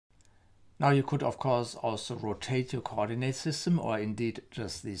Now you could of course also rotate your coordinate system, or indeed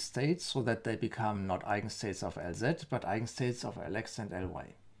just these states, so that they become not eigenstates of Lz but eigenstates of Lx and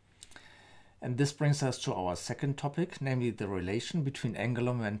Ly. And this brings us to our second topic, namely the relation between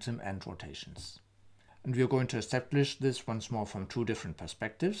angular momentum and rotations. And we are going to establish this once more from two different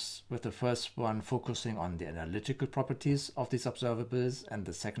perspectives, with the first one focusing on the analytical properties of these observables and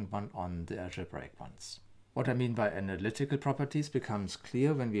the second one on the algebraic ones. What I mean by analytical properties becomes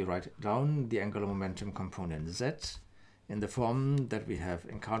clear when we write down the angular momentum component z in the form that we have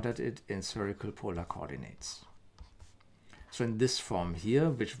encountered it in spherical polar coordinates. So in this form here,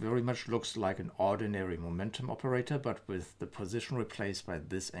 which very much looks like an ordinary momentum operator, but with the position replaced by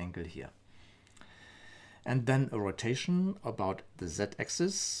this angle here. And then a rotation about the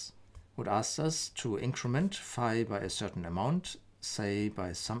z-axis would ask us to increment phi by a certain amount, say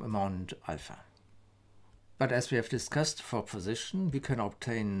by some amount alpha. But as we have discussed for position, we can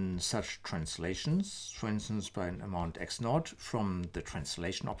obtain such translations, for instance by an amount x0 from the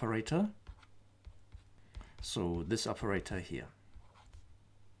translation operator. So this operator here.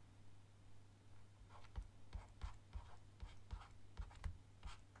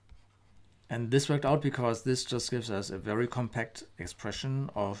 And this worked out because this just gives us a very compact expression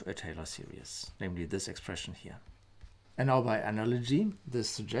of a Taylor series, namely this expression here. And now by analogy, this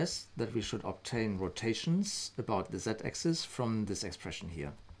suggests that we should obtain rotations about the z-axis from this expression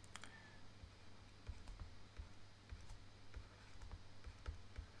here.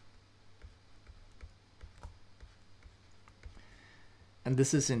 And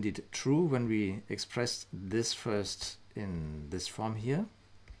this is indeed true when we express this first in this form here.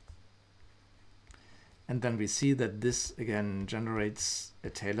 And then we see that this again generates a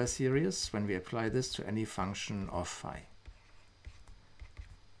Taylor series when we apply this to any function of phi.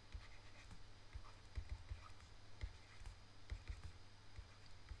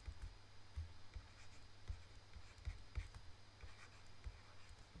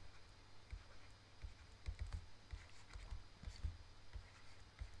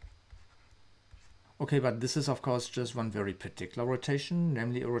 Okay, but this is of course just one very particular rotation,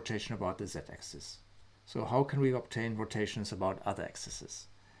 namely a rotation about the z-axis. So how can we obtain rotations about other axes?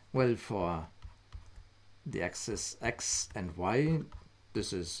 Well, for the axis x and y,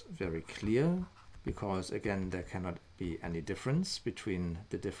 this is very clear, because again there cannot be any difference between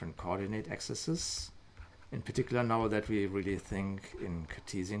the different coordinate axes, in particular now that we really think in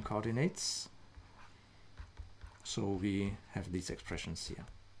Cartesian coordinates. So we have these expressions here.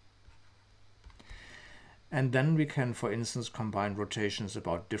 And then we can, for instance, combine rotations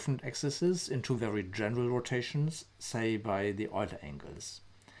about different axes into very general rotations, say by the Euler angles.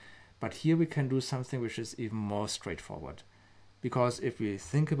 But here we can do something which is even more straightforward. Because if we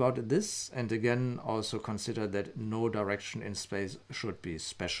think about this, and again also consider that no direction in space should be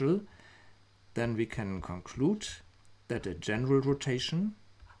special, then we can conclude that a general rotation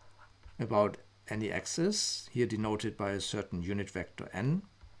about any axis, here denoted by a certain unit vector n,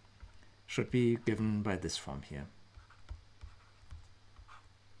 should be given by this form here.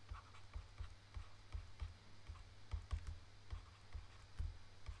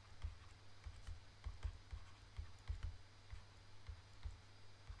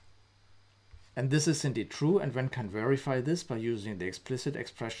 And this is indeed true, and one can verify this by using the explicit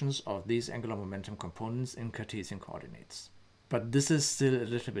expressions of these angular momentum components in Cartesian coordinates. But this is still a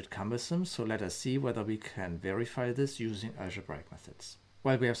little bit cumbersome, so let us see whether we can verify this using algebraic methods.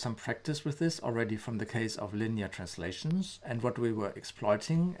 Well, we have some practice with this already from the case of linear translations, and what we were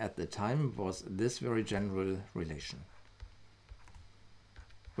exploiting at the time was this very general relation,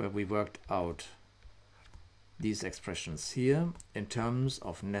 where we worked out these expressions here in terms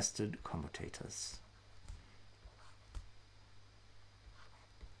of nested commutators.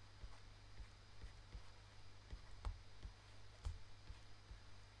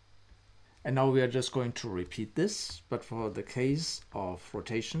 And now we are just going to repeat this, but for the case of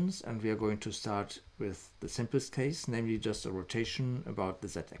rotations, and we are going to start with the simplest case, namely just a rotation about the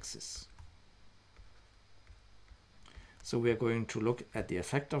z-axis. So we are going to look at the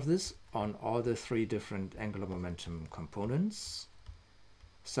effect of this on all the three different angular momentum components,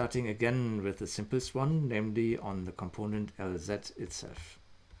 starting again with the simplest one, namely on the component Lz itself.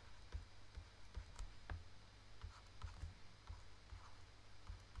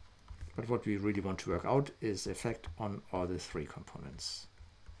 But what we really want to work out is the effect on all the three components.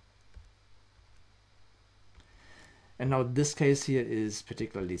 And now this case here is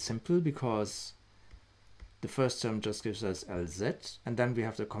particularly simple because the first term just gives us Lz, and then we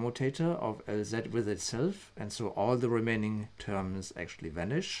have the commutator of Lz with itself, and so all the remaining terms actually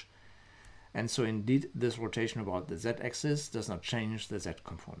vanish. And so indeed this rotation about the z-axis does not change the z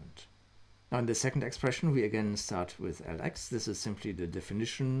component. Now in the second expression, we again start with Lx. This is simply the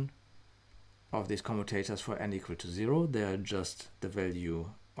definition of these commutators for n equal to 0. They are just the value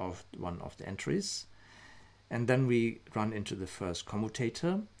of one of the entries. And then we run into the first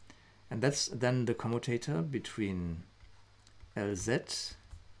commutator. And that's then the commutator between Lz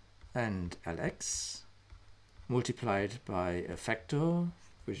and Lx multiplied by a factor,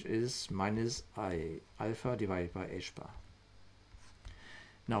 which is minus I alpha divided by h bar.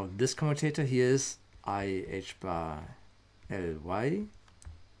 Now this commutator here is I h bar Ly,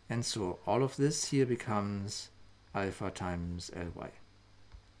 and so all of this here becomes alpha times Ly.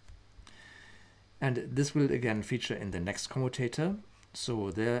 And this will again feature in the next commutator.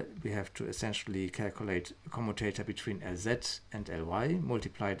 So there we have to essentially calculate a commutator between Lz and Ly,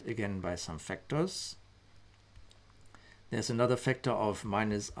 multiplied again by some factors. There's another factor of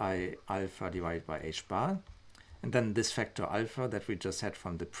minus I alpha divided by h bar, and then this factor alpha that we just had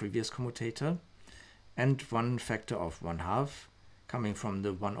from the previous commutator, and one factor of 1/2 coming from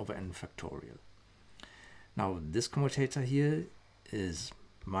the 1 over n factorial. Now this commutator here is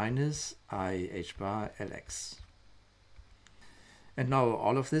minus I h bar Lx. And now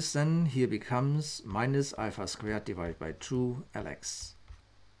all of this then here becomes minus alpha squared divided by 2 Lx.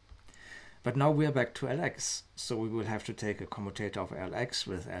 But now we are back to Lx, so we will have to take a commutator of Lx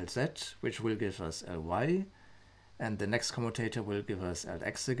with Lz, which will give us Ly, and the next commutator will give us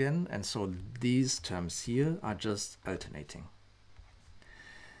Lx again, and so these terms here are just alternating.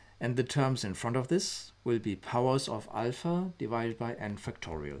 And the terms in front of this will be powers of alpha divided by n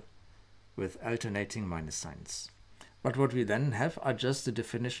factorial, with alternating minus signs. But what we then have are just the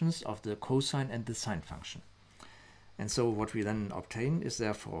definitions of the cosine and the sine function. And so what we then obtain is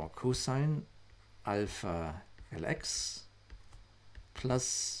therefore cosine alpha Lx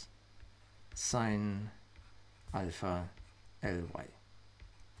plus sine alpha Ly.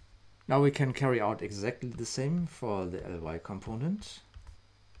 Now we can carry out exactly the same for the Ly component.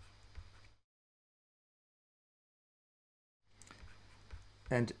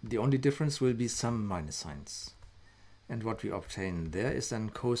 And the only difference will be some minus signs. And what we obtain there is then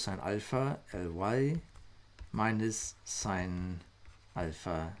cosine alpha Ly minus sine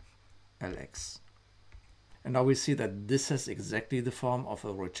alpha Lx. And now we see that this has exactly the form of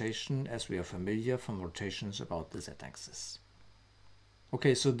a rotation as we are familiar from rotations about the z-axis.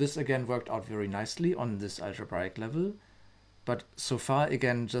 Okay, so this again worked out very nicely on this algebraic level, but so far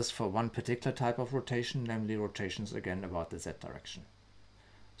again just for one particular type of rotation, namely rotations again about the z direction.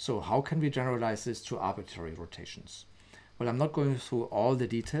 So how can we generalize this to arbitrary rotations? Well, I'm not going through all the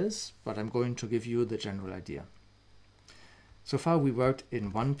details, but I'm going to give you the general idea. So far we worked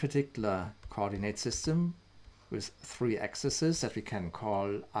in one particular coordinate system with 3 axes that we can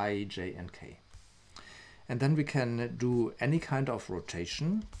call I, j, and k. And then we can do any kind of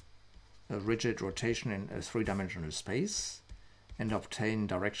rotation, a rigid rotation in a 3-dimensional space, and obtain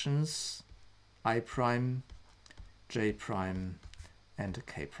directions I prime, j prime, and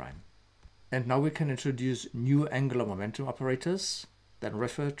k prime. And now we can introduce new angular momentum operators that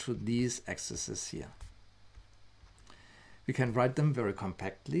refer to these axes here. We can write them very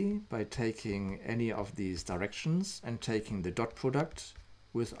compactly by taking any of these directions and taking the dot product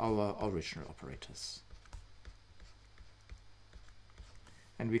with our original operators.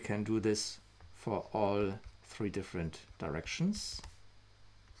 And we can do this for all 3 different directions,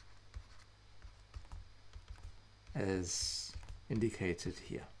 as indicated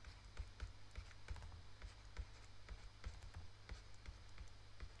here.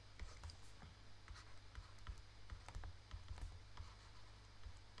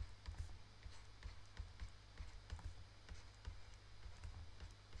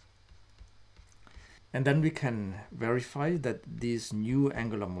 And then we can verify that these new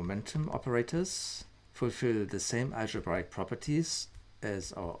angular momentum operators fulfill the same algebraic properties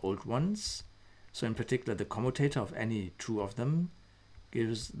as our old ones. So in particular, the commutator of any 2 of them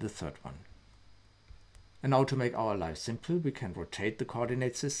gives the 3rd one. And now to make our life simple, we can rotate the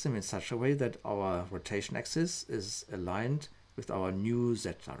coordinate system in such a way that our rotation axis is aligned with our new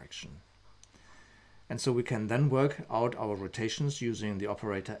z direction. And so we can then work out our rotations using the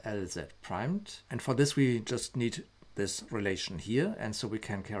operator Lz primed. And for this we just need this relation here, and so we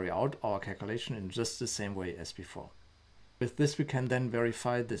can carry out our calculation in just the same way as before. With this we can then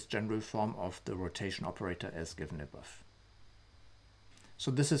verify this general form of the rotation operator as given above.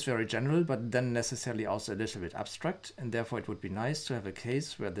 So this is very general, but then necessarily also a little bit abstract, and therefore it would be nice to have a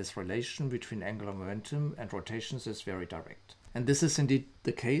case where this relation between angular momentum and rotations is very direct. And this is indeed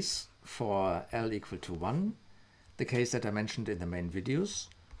the case for L equal to 1, the case that I mentioned in the main videos,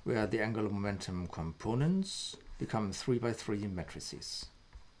 where the angular momentum components become 3 by 3 matrices.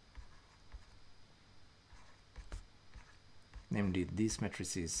 namely these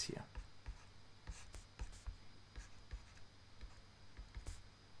matrices here.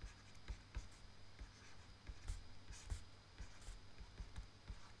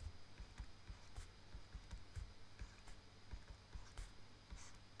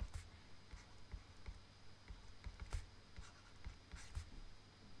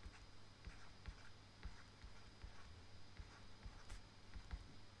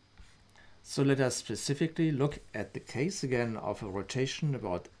 So let us specifically look at the case again of a rotation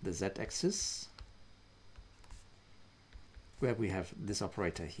about the z-axis, where we have this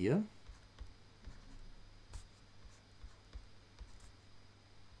operator here.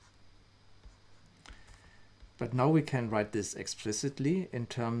 But now we can write this explicitly in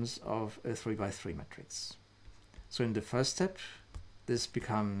terms of a 3×3 matrix. So in the first step, this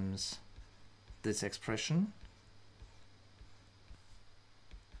becomes this expression.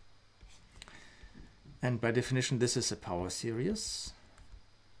 And by definition, this is a power series.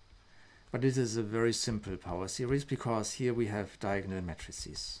 But it is a very simple power series because here we have diagonal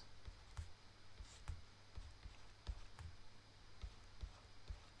matrices.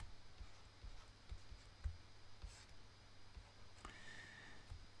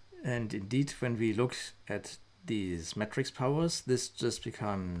 And indeed, when we look at these matrix powers, this just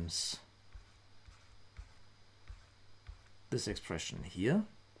becomes this expression here.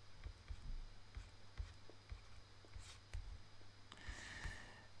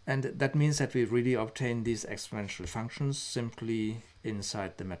 And that means that we really obtain these exponential functions simply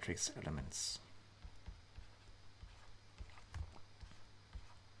inside the matrix elements.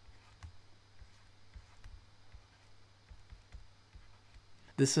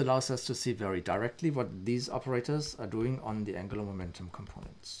 This allows us to see very directly what these operators are doing on the angular momentum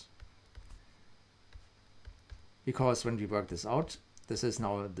components. Because when we work this out, this is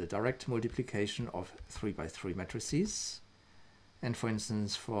now the direct multiplication of 3×3 matrices. And for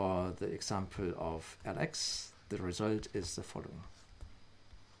instance, for the example of Lx, the result is the following.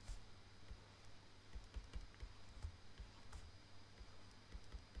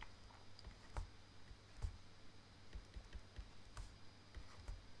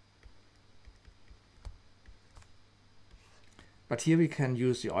 But here we can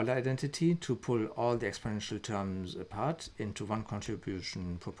use the Euler identity to pull all the exponential terms apart into one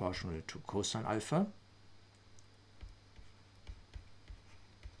contribution proportional to cosine alpha.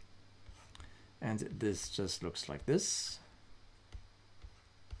 And this just looks like this.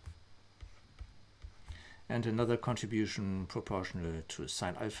 And another contribution proportional to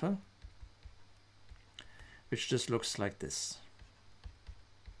sine alpha, which just looks like this.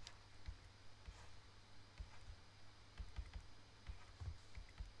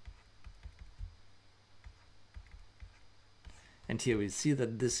 And here we see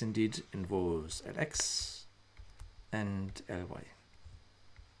that this indeed involves Lx and Ly.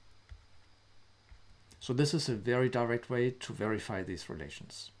 So this is a very direct way to verify these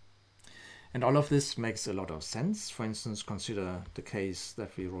relations. And all of this makes a lot of sense. For instance, consider the case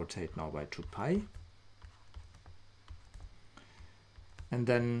that we rotate now by 2 pi. And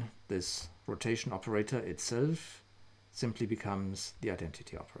then this rotation operator itself simply becomes the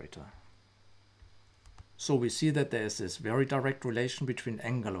identity operator. So we see that there is this very direct relation between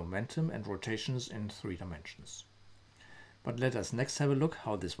angular momentum and rotations in 3 dimensions. But let us next have a look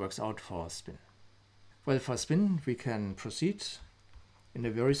how this works out for spin. Well, for spin we can proceed in a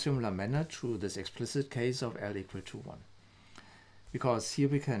very similar manner to this explicit case of L equal to 1. Because here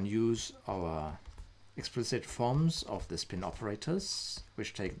we can use our explicit forms of the spin operators,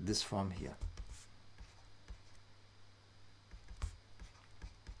 which take this form here.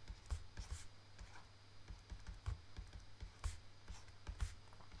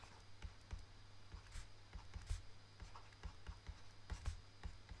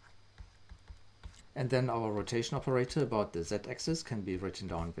 And then our rotation operator about the z-axis can be written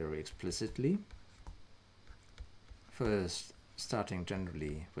down very explicitly. First, starting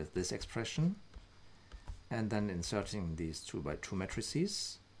generally with this expression, and then inserting these 2×2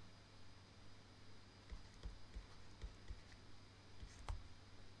 matrices.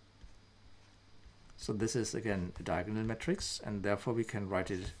 So this is again a diagonal matrix, and therefore we can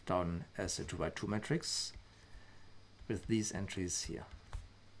write it down as a 2×2 matrix with these entries here.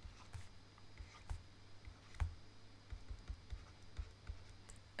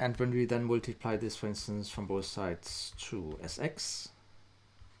 And when we then multiply this, for instance, from both sides to Sx,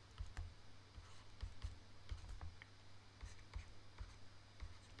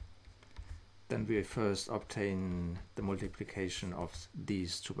 then we first obtain the multiplication of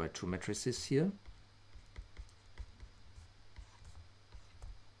these 2×2 matrices here.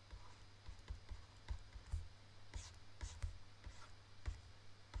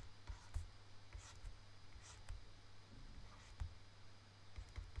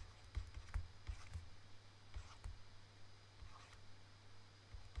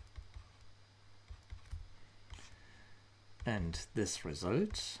 and this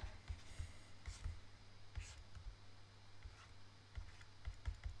result.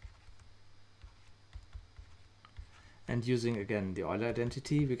 And using again the Euler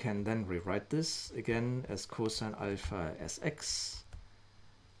identity, we can then rewrite this again as cosine alpha Sx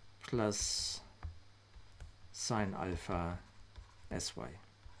plus sine alpha Sy.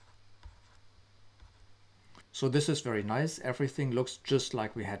 So this is very nice. Everything looks just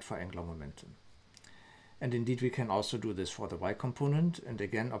like we had for angular momentum. And indeed we can also do this for the y component and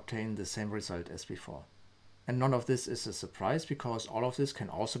again obtain the same result as before. And none of this is a surprise because all of this can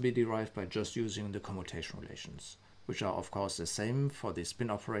also be derived by just using the commutation relations, which are of course the same for the spin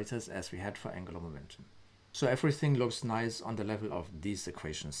operators as we had for angular momentum. So everything looks nice on the level of these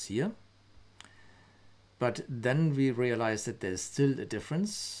equations here. But then we realize that there's still a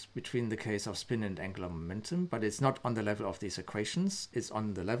difference between the case of spin and angular momentum, but it's not on the level of these equations, it's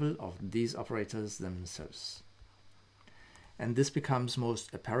on the level of these operators themselves. And this becomes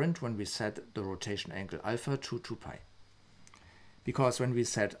most apparent when we set the rotation angle alpha to 2 pi. Because when we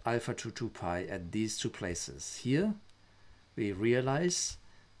set alpha to 2 pi at these two places here, we realize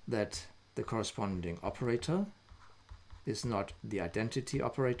that the corresponding operator is not the identity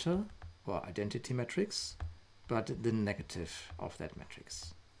operator or identity matrix, but the negative of that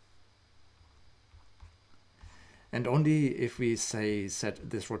matrix. And only if we say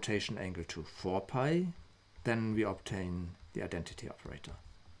set this rotation angle to 4 pi, then we obtain the identity operator.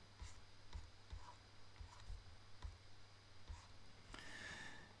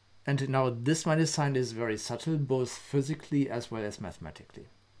 And now this minus sign is very subtle, both physically as well as mathematically.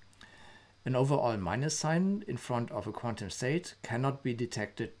 An overall minus sign in front of a quantum state cannot be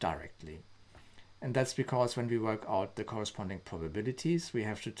detected directly. And that's because when we work out the corresponding probabilities, we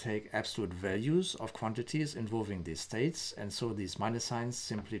have to take absolute values of quantities involving these states, and so these minus signs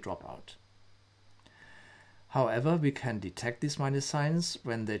simply drop out. However, we can detect these minus signs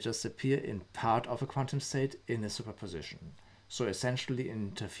when they just appear in part of a quantum state in a superposition, so essentially in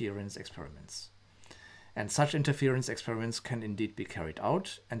interference experiments. And such interference experiments can indeed be carried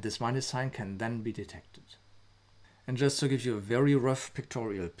out, and this minus sign can then be detected. And just to give you a very rough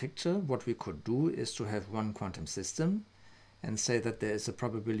pictorial picture, what we could do is to have one quantum system and say that there is a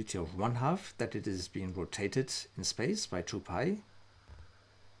probability of 1/2 that it is being rotated in space by 2 pi,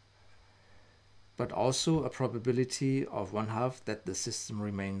 but also a probability of 1/2 that the system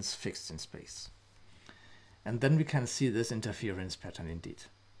remains fixed in space. And then we can see this interference pattern indeed.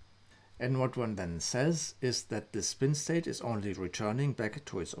 And what one then says is that the spin state is only returning back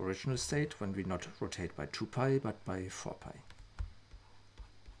to its original state when we not rotate by 2 pi but by 4 pi.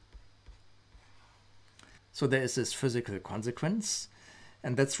 So there is this physical consequence,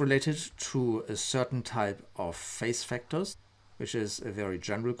 and that's related to a certain type of phase factors, which is a very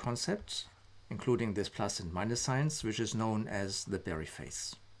general concept, including this plus and minus signs, which is known as the Berry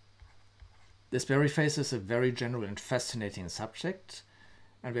phase. This Berry phase is a very general and fascinating subject,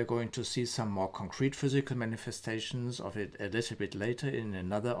 and we're going to see some more concrete physical manifestations of it a little bit later in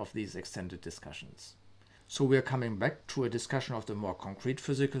another of these extended discussions. So we're coming back to a discussion of the more concrete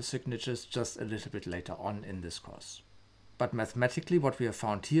physical signatures just a little bit later on in this course. But mathematically, what we have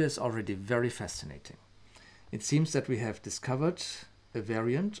found here is already very fascinating. It seems that we have discovered a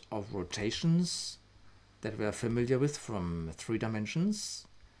variant of rotations that we are familiar with from 3 dimensions,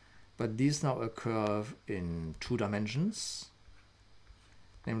 but these now occur in 2 dimensions,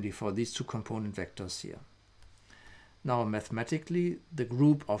 namely for these 2 component vectors here. Now mathematically, the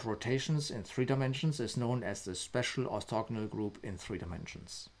group of rotations in 3 dimensions is known as the special orthogonal group in 3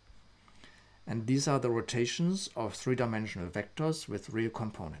 dimensions. And these are the rotations of 3-dimensional vectors with real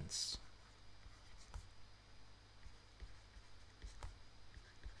components.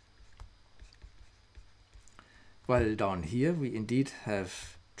 While down here we indeed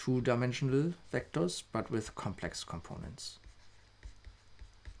have 2-dimensional vectors, but with complex components.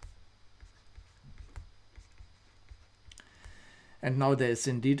 And now there is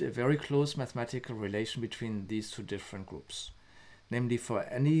indeed a very close mathematical relation between these 2 different groups. Namely, for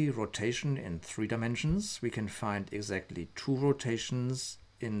any rotation in 3 dimensions, we can find exactly 2 rotations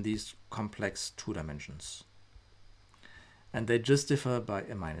in these complex 2 dimensions. And they just differ by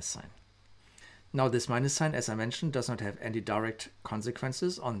a minus sign. Now this minus sign, as I mentioned, does not have any direct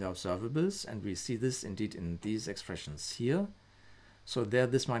consequences on the observables, and we see this indeed in these expressions here. So there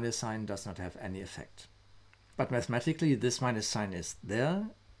this minus sign does not have any effect. But mathematically this minus sign is there,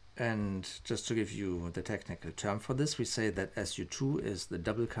 and just to give you the technical term for this, we say that SU2 is the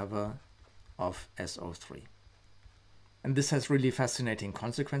double cover of SO3. And this has really fascinating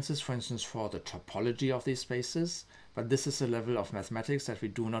consequences, for instance, for the topology of these spaces, but this is a level of mathematics that we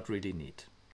do not really need.